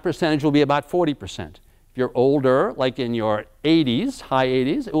 that percentage will be about 40%. If you're older, like in your 80s, high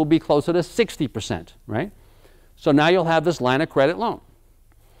 80s, it will be closer to 60%, right? So now you'll have this line of credit loan.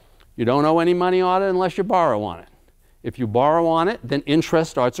 You don't owe any money on it unless you borrow on it. If you borrow on it, then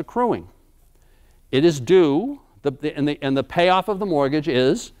interest starts accruing. It is due, and the payoff of the mortgage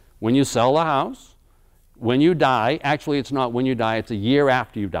is when you sell the house, when you die. Actually, it's not when you die, it's a year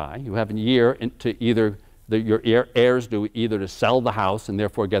after you die. You have a year to either, your heirs do either to sell the house and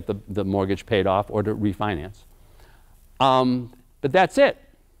therefore get the mortgage paid off, or to refinance. But that's it.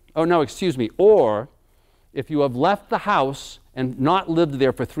 Oh, no, excuse me. Or if you have left the house and not lived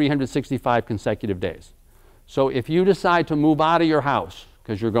there for 365 consecutive days. So if you decide to move out of your house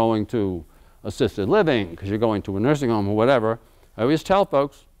because you're going to assisted living, because you're going to a nursing home or whatever, I always tell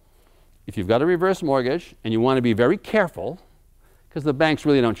folks, if you've got a reverse mortgage and you want to be very careful, because the banks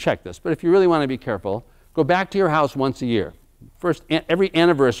really don't check this, but if you really want to be careful, go back to your house once a year. First, every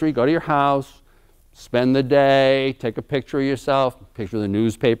anniversary, go to your house, spend the day, take a picture of yourself, picture of the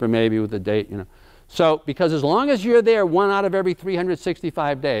newspaper maybe with the date, you know. So, because as long as you're there 1 out of every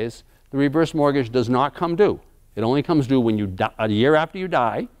 365 days, the reverse mortgage does not come due. It only comes due when you die, a year after you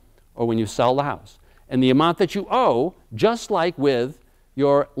die, or when you sell the house. And the amount that you owe, just like with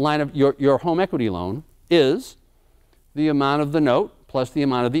your your home equity loan, is the amount of the note plus the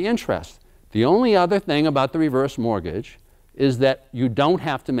amount of the interest. The only other thing about the reverse mortgage is that you don't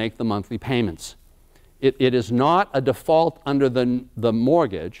have to make the monthly payments. It is not a default under the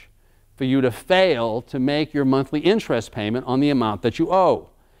mortgage for you to fail to make your monthly interest payment on the amount that you owe.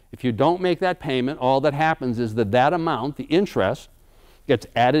 If you don't make that payment, all that happens is that amount, the interest, gets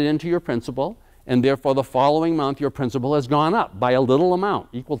added into your principal, and therefore the following month your principal has gone up by a little amount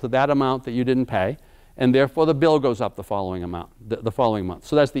equal to that amount that you didn't pay, and therefore the bill goes up the following month.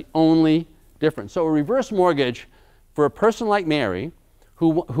 So that's the only difference. So a reverse mortgage for a person like Mary,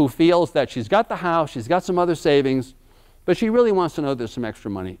 who feels that she's got the house, she's got some other savings, but she really wants to know there's some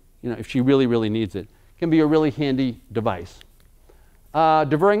extra money, you know, if she really, really needs it, can be a really handy device.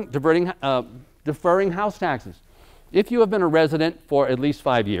 Deferring house taxes. If you have been a resident for at least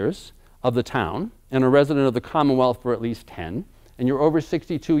 5 years of the town and a resident of the Commonwealth for at least 10, and you're over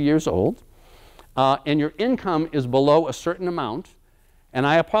 62 years old, and your income is below a certain amount, and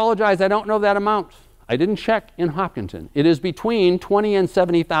I apologize, I don't know that amount. I didn't check in Hopkinton. It is between $20,000 and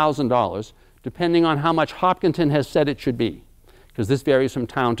 $70,000, depending on how much Hopkinton has said it should be, because this varies from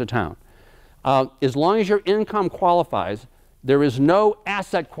town to town. As long as your income qualifies, there is no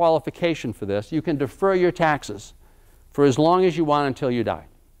asset qualification for this. You can defer your taxes for as long as you want until you die.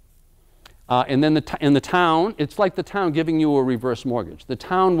 And then in the town, it's like the town giving you a reverse mortgage. The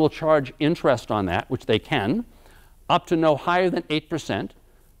town will charge interest on that, which they can, up to no higher than 8%,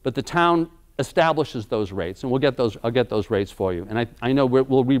 but the town establishes those rates, and I'll get those rates for you. And I know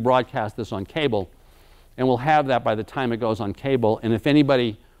we'll rebroadcast this on cable, and we'll have that by the time it goes on cable. And if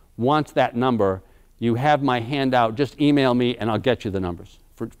anybody wants that number, you have my handout. Just email me, and I'll get you the numbers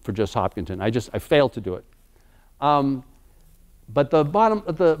for just Hopkinton. I failed to do it. But the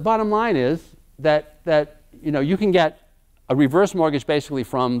bottom line is that you know, you can get a reverse mortgage basically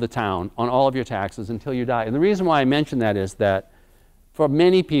from the town on all of your taxes until you die. And the reason why I mention that is that for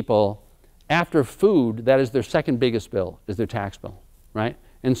many people, after food, that is their second biggest bill, is their tax bill, right?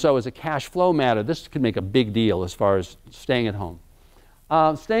 And so as a cash flow matter, this could make a big deal as far as staying at home.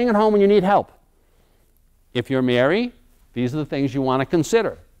 Staying at home when you need help. If you're married, these are the things you want to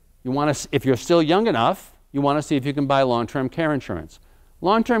consider. You want to, if you're still young enough, you want to see if you can buy long-term care insurance.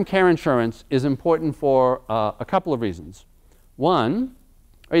 Long-term care insurance is important for a couple of reasons. One,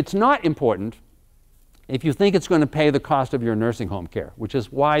 it's not important if you think it's going to pay the cost of your nursing home care, which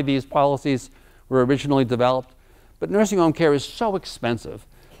is why these policies were originally developed. But nursing home care is so expensive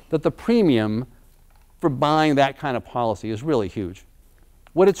that the premium for buying that kind of policy is really huge.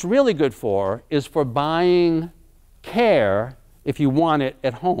 What it's really good for is for buying care if you want it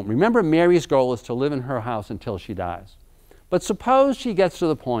at home. Remember, Mary's goal is to live in her house until she dies. But suppose she gets to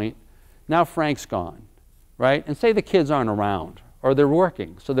the point, now Frank's gone, right? And say the kids aren't around, or they're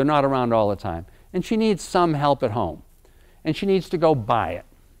working, so they're not around all the time. And she needs some help at home. And she needs to go buy it.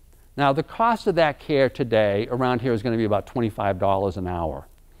 Now, the cost of that care today around here is going to be about $25 an hour.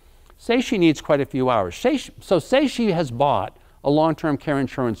 Say she needs quite a few hours. So say she has bought a long-term care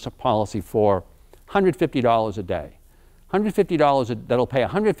insurance policy for $150 a day. That'll pay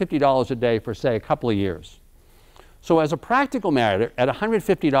 $150 a day for, say, a couple of years. So as a practical matter, at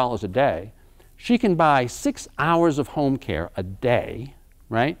 $150 a day, she can buy 6 hours of home care a day,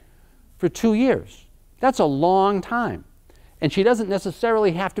 right, for 2 years. That's a long time. And she doesn't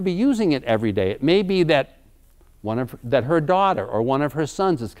necessarily have to be using it every day. It may be that her daughter or one of her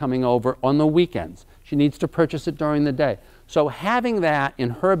sons is coming over on the weekends. She needs to purchase it during the day. So having that in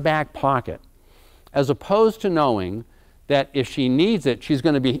her back pocket, as opposed to knowing that if she needs it, she's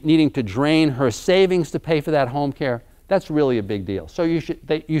going to be needing to drain her savings to pay for that home care, that's really a big deal. So you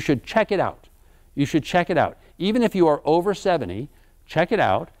should check it out. You should check it out. Even if you are over 70, check it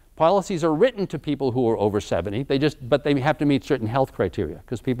out. Policies are written to people who are over 70, but they have to meet certain health criteria,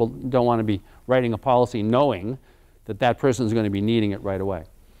 because people don't want to be writing a policy knowing that that person is going to be needing it right away.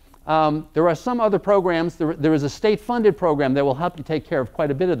 There are some other programs. There is a state-funded program that will help you take care of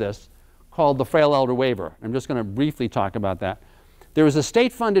quite a bit of this, called the Frail Elder Waiver. I'm just going to briefly talk about that. There is a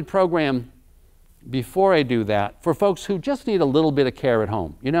state-funded program, before I do that, for folks who just need a little bit of care at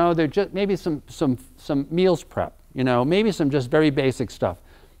home. You know, they're just maybe some meals prep, you know, maybe some just very basic stuff.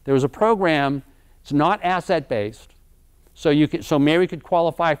 There was a program, it's not asset-based, so Mary could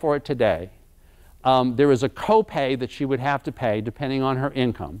qualify for it today. There is a copay that she would have to pay depending on her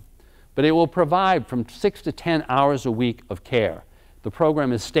income, but it will provide from 6 to 10 hours a week of care. The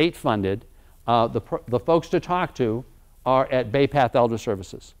program is state-funded. The folks to talk to are at Bay Path Elder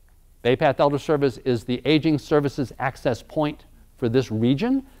Services. Bay Path Elder Service is the aging services access point for this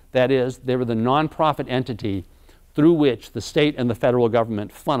region. That is, they were the nonprofit entity through which the state and the federal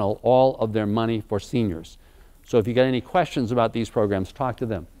government funnel all of their money for seniors. So if you got any questions about these programs, talk to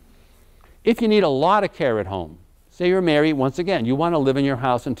them. If you need a lot of care at home, say you're married, once again, you want to live in your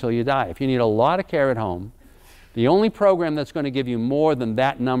house until you die. If you need a lot of care at home, the only program that's going to give you more than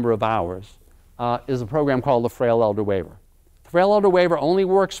that number of hours is a program called the Frail Elder Waiver. The Frail Elder Waiver only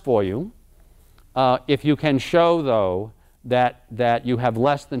works for you if you can show, though, that you have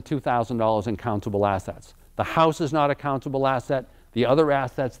less than $2,000 in countable assets. The house is not a countable asset. The other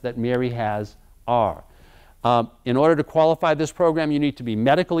assets that Mary has are. In order to qualify this program, you need to be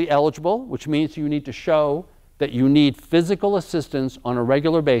medically eligible, which means you need to show that you need physical assistance on a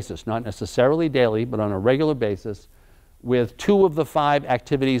regular basis, not necessarily daily, but on a regular basis, with 2 of the 5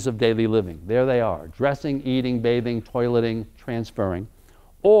 activities of daily living. There they are: dressing, eating, bathing, toileting, transferring.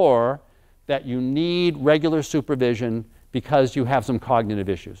 Or that you need regular supervision because you have some cognitive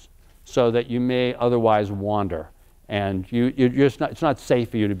issues, so that you may otherwise wander, and it's not safe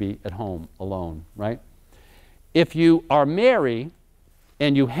for you to be at home alone, right? If you are married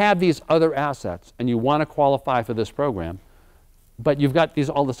and you have these other assets and you want to qualify for this program, but you've got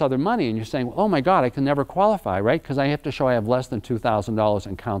all this other money and you're saying, oh my God, I can never qualify, right? Because I have to show I have less than $2,000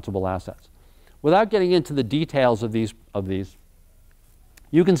 in countable assets. Without getting into the details of these,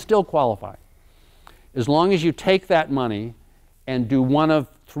 you can still qualify, as long as you take that money and do one of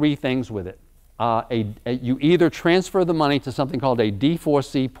 3 things with it. You either transfer the money to something called a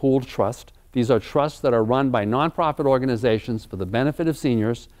D4C pooled trust. These are trusts that are run by nonprofit organizations for the benefit of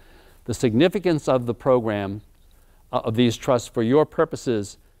seniors. The significance of the program of these trusts for your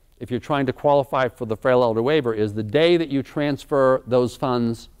purposes, if you're trying to qualify for the Frail Elder Waiver, is the day that you transfer those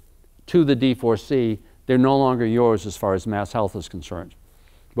funds to the D4C, they're no longer yours as far as Mass Health is concerned.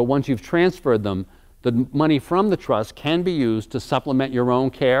 But once you've transferred them, the money from the trust can be used to supplement your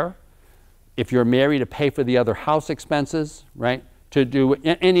own care. If you're married, to pay for the other house expenses, right? To do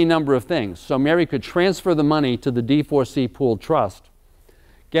any number of things. So Mary could transfer the money to the D4C pooled trust,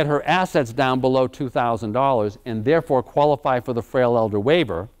 get her assets down below $2,000, and therefore qualify for the Frail Elder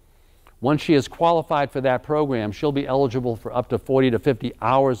Waiver. Once she is qualified for that program, she'll be eligible for up to 40 to 50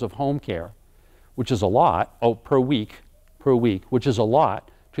 hours of home care, which is a lot, per week, which is a lot.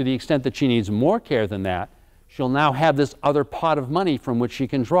 To the extent that she needs more care than that, she'll now have this other pot of money from which she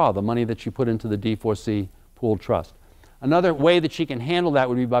can draw, the money that she put into the D4C pooled trust. Another way that she can handle that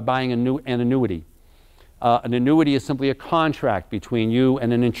would be by buying an annuity. An annuity is simply a contract between you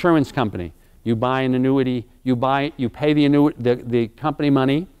and an insurance company. You buy an annuity, you pay the company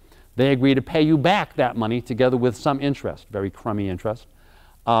money, they agree to pay you back that money together with some interest, very crummy interest.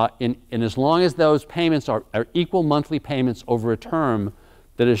 And as long as those payments are equal monthly payments over a term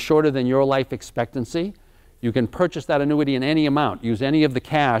that is shorter than your life expectancy, you can purchase that annuity in any amount, use any of the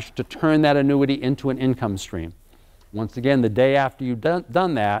cash to turn that annuity into an income stream. Once again, the day after you've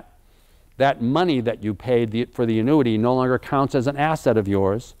done that, that money that you paid for the annuity no longer counts as an asset of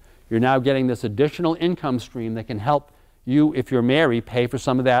yours. You're now getting this additional income stream that can help you, if you're married, pay for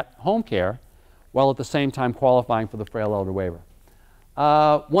some of that home care, while at the same time qualifying for the frail elder waiver.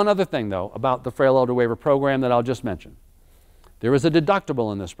 One other thing, though, about the frail elder waiver program that I'll just mention. There is a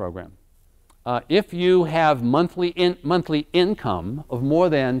deductible in this program. If you have monthly income of more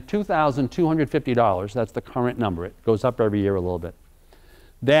than $2,250, that's the current number, it goes up every year a little bit,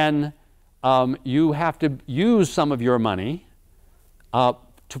 then you have to use some of your money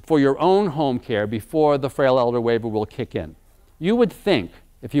for your own home care before the frail elder waiver will kick in. You would think,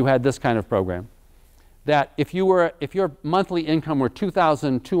 if you had this kind of program, that if your monthly income were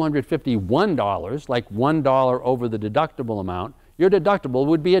 $2,251, like $1 over the deductible amount, your deductible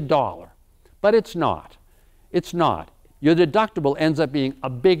would be $1. But it's not. It's not. Your deductible ends up being a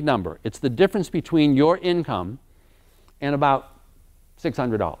big number. It's the difference between your income and about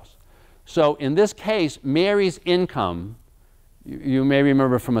 $600. So in this case, Mary's income, you may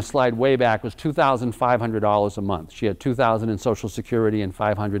remember from a slide way back, was $2,500 a month. She had $2,000 in Social Security and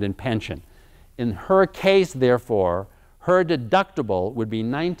 $500 in pension. In her case, therefore, her deductible would be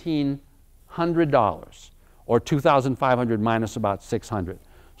 $1,900, or $2,500 minus about $600.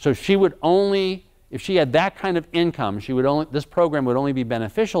 So she would only, if she had that kind of income, this program would only be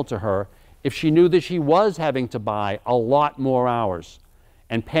beneficial to her if she knew that she was having to buy a lot more hours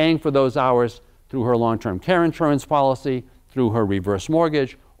and paying for those hours through her long-term care insurance policy, through her reverse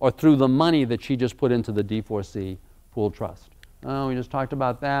mortgage, or through the money that she just put into the D4C pooled trust. Oh, we just talked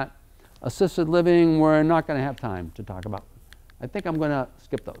about that. Assisted living, we're not going to have time to talk about. I think I'm going to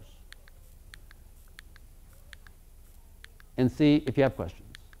skip those and see if you have questions.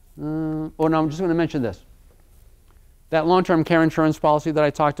 Oh, no, I'm just going to mention this. That long-term care insurance policy that I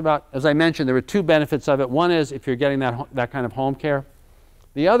talked about, as I mentioned, there are two benefits of it. One is if you're getting that kind of home care.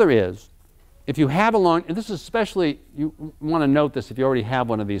 The other is, if you have and this is especially, you want to note this if you already have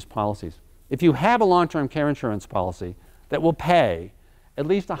one of these policies. If you have a long-term care insurance policy that will pay at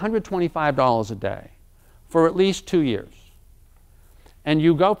least $125 a day for at least 2 years, and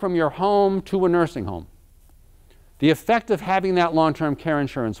you go from your home to a nursing home, the effect of having that long-term care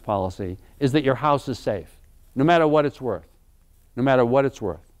insurance policy is that your house is safe, no matter what it's worth, no matter what it's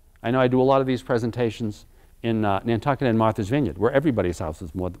worth. I know I do a lot of these presentations in Nantucket and Martha's Vineyard, where everybody's house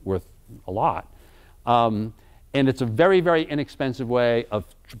is worth a lot. And it's a very, very inexpensive way of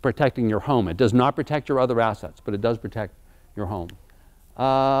protecting your home. It does not protect your other assets, but it does protect your home.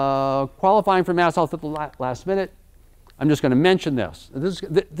 Qualifying for Mass Health at the last minute, I'm just going to mention this.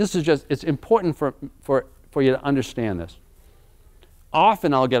 This is just, it's important for you to understand this.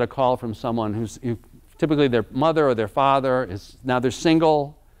 Often I'll get a call from someone who typically their mother or their father now they're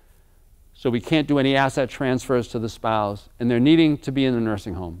single, so we can't do any asset transfers to the spouse, and they're needing to be in a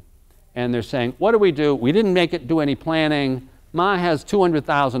nursing home. And they're saying, what do? We didn't do any planning. Ma has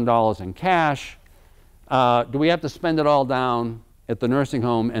 $200,000 in cash. Do we have to spend it all down at the nursing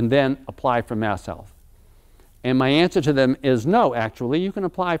home and then apply for Mass Health? And my answer to them is no, actually. You can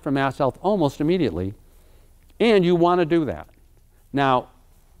apply for Mass Health almost immediately, and you want to do that. Now,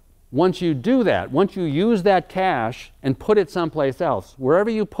 once you do that, once you use that cash and put it someplace else, wherever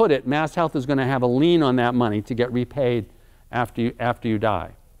you put it, Mass Health is going to have a lien on that money to get repaid after you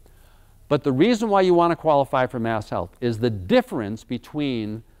die. But the reason why you want to qualify for Mass Health is the difference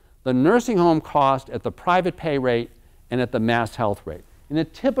between the nursing home cost at the private pay rate and at the Mass Health rate. In a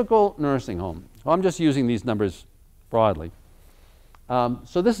typical nursing home, well, I'm just using these numbers broadly.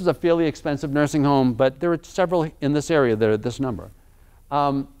 So this is a fairly expensive nursing home, but there are several in this area that are this number.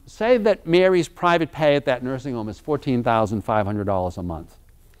 Say that Mary's private pay at that nursing home is $14,500 a month.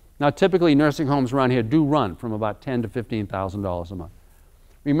 Now, typically nursing homes around here do run from about $10,000 to $15,000 a month.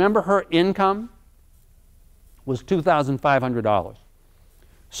 Remember, her income was $2,500.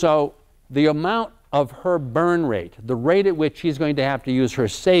 So the amount of her burn rate, the rate at which she's going to have to use her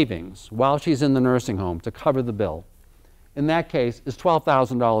savings while she's in the nursing home to cover the bill, in that case, is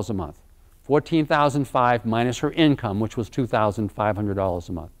 $12,000 a month. $14,500 minus her income, which was $2,500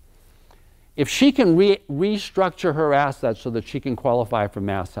 a month. If she can restructure her assets so that she can qualify for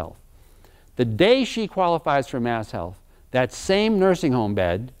Mass Health, the day she qualifies for Mass Health, that same nursing home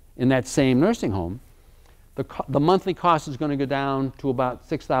bed in that same nursing home the monthly cost is going to go down to about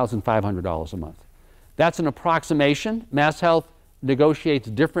 $6,500 a month. That's an approximation. MassHealth negotiates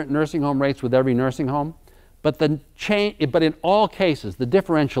different nursing home rates with every nursing home, but in all cases, the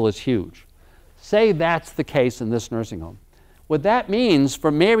differential is huge. Say that's the case in this nursing home. What that means,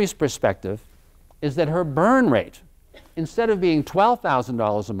 from Mary's perspective, is that her burn rate, instead of being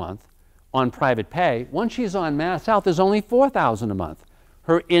 $12,000 a month on private pay, once she's on MassHealth, is only $4,000 a month.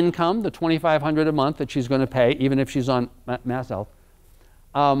 Her income, the $2,500 a month that she's going to pay, even if she's on MassHealth,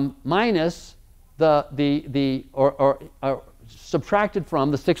 minus subtracted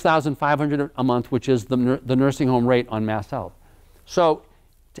from the $6,500 a month, which is the nursing home rate on MassHealth. So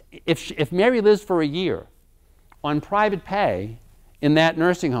if Mary lives for a year on private pay in that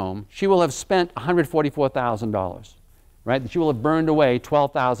nursing home, she will have spent $144,000, right? She will have burned away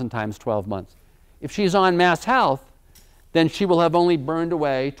 $12,000 times 12 months. If she's on MassHealth, then she will have only burned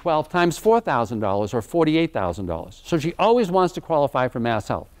away 12 times $4,000 or $48,000. So she always wants to qualify for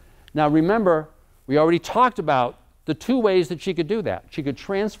MassHealth. Now remember, we already talked about the two ways that she could do that. She could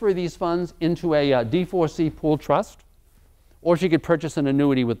transfer these funds into a D4C pool trust, or she could purchase an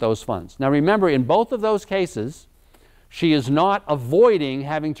annuity with those funds. Now remember, in both of those cases, she is not avoiding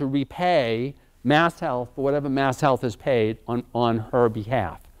having to repay MassHealth for whatever MassHealth has paid on her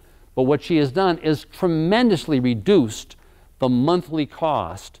behalf. But what she has done is tremendously reduced the monthly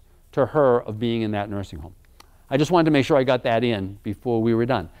cost to her of being in that nursing home. I just wanted to make sure I got that in before we were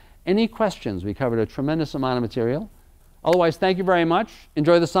done. Any questions? We covered a tremendous amount of material. Otherwise, thank you very much.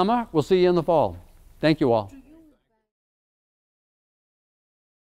 Enjoy the summer. We'll see you in the fall. Thank you all.